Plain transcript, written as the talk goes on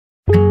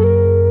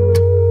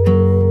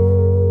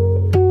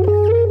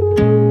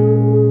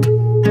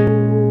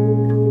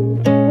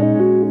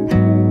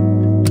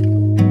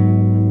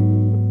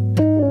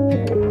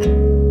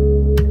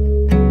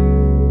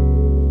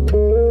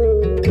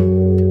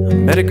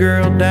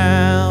girl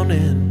down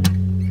in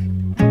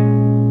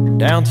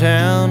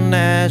downtown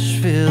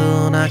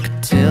Nashville, and I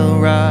could tell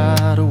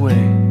right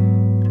away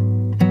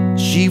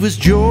she was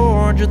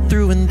Georgia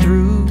through and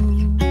through.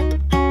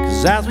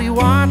 'Cause as we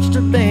watched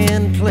her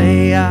band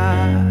play,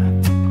 I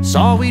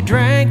saw we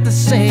drank the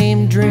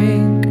same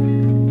drink.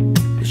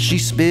 She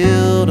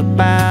spilled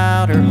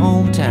about her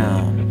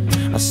hometown.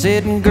 I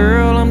said,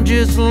 girl, I'm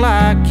just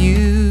like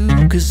you.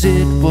 'Cause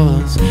it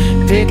was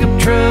pickup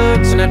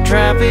trucks and a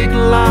traffic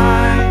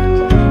light,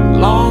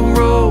 long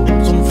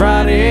roads on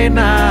Friday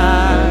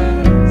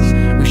nights.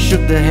 We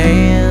shook the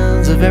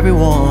hands of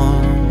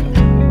everyone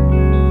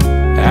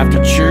after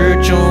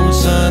church on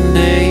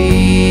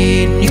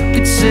Sunday. And you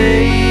could say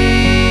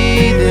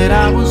that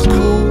I was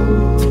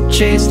cool,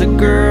 chase the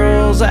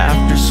girls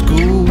after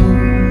school.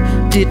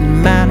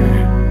 Didn't matter,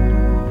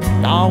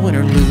 all win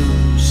or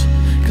lose,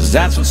 'cause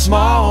that's what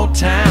small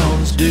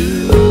towns do.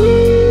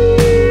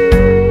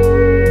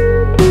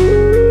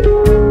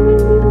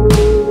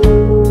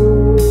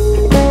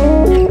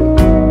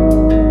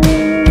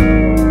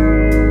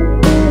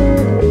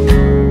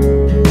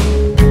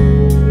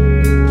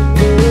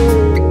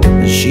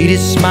 She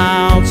just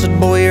smiled, said,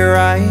 boy, you're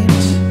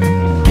right.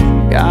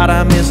 God,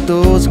 I miss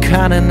those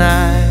kind of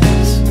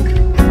nights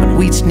when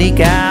we'd sneak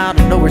out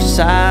in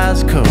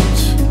oversized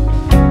coats,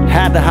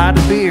 had to hide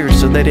the beer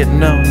so they didn't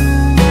know.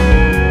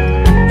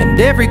 And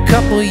every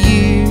couple of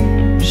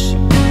years,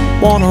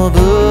 one of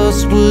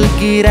us would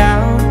get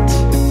out,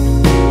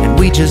 and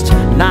we just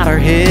nod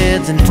our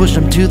heads and push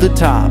them to the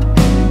top.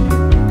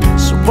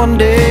 So one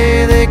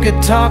day they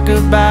could talk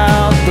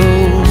about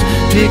those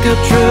pickup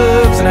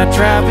trucks and our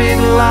traffic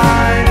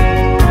light,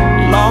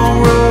 long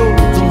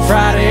roads on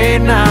Friday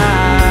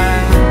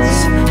nights,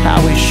 how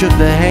we shook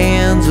the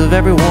hands of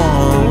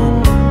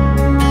everyone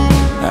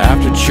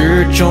after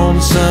church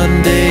on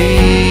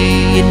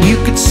Sunday. And you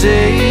could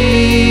say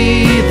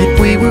that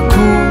we were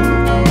cool,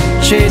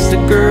 chase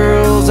the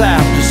girls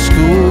after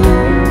school.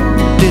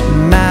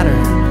 Didn't matter,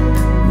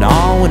 no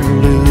win or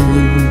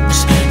lose,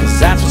 'cause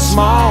that's what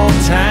small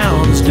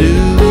towns do.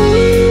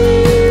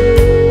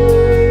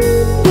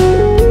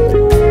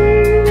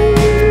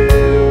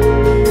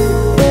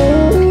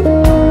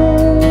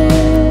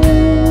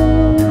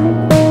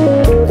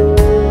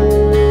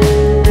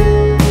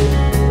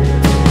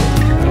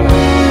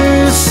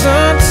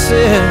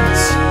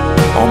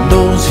 On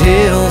those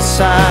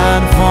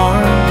hillside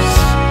farms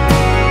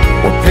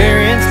where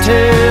parents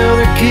tell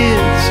their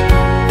kids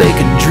they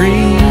can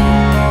dream.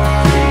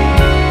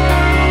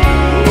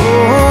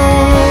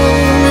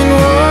 Oh, and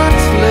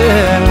what's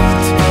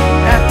left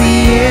at the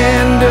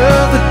end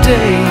of the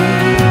day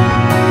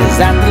is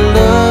that the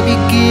love you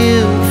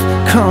give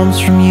comes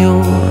from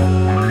your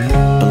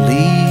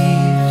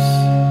beliefs.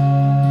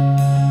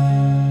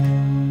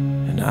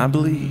 And I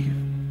believe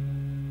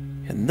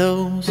in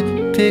those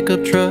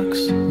pickup trucks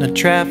and the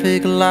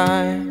traffic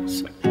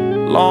lights,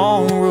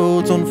 long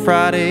roads on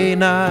Friday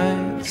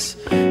nights,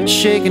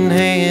 shaking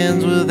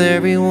hands with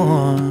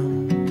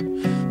everyone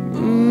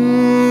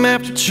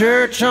after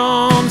church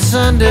on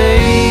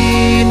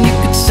Sunday. And you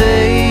could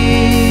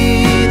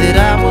say that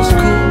I was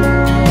cool,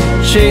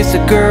 chase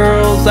the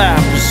girls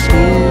after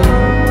school.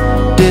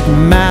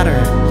 Didn't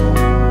matter,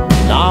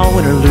 no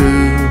win or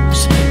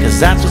lose, 'cause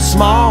that's what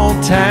small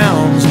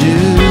towns do.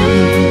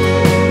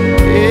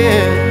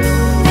 Yeah.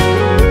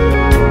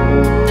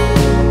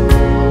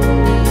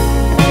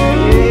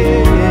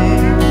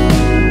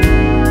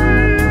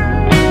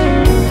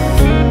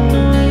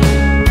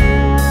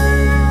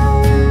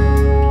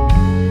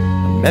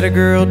 Met a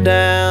girl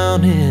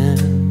down in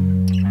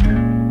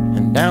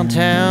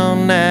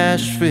downtown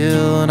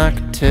Nashville, and I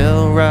could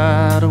tell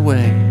right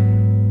away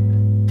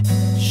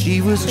she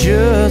was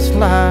just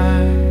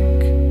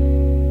like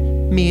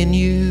me and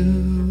you.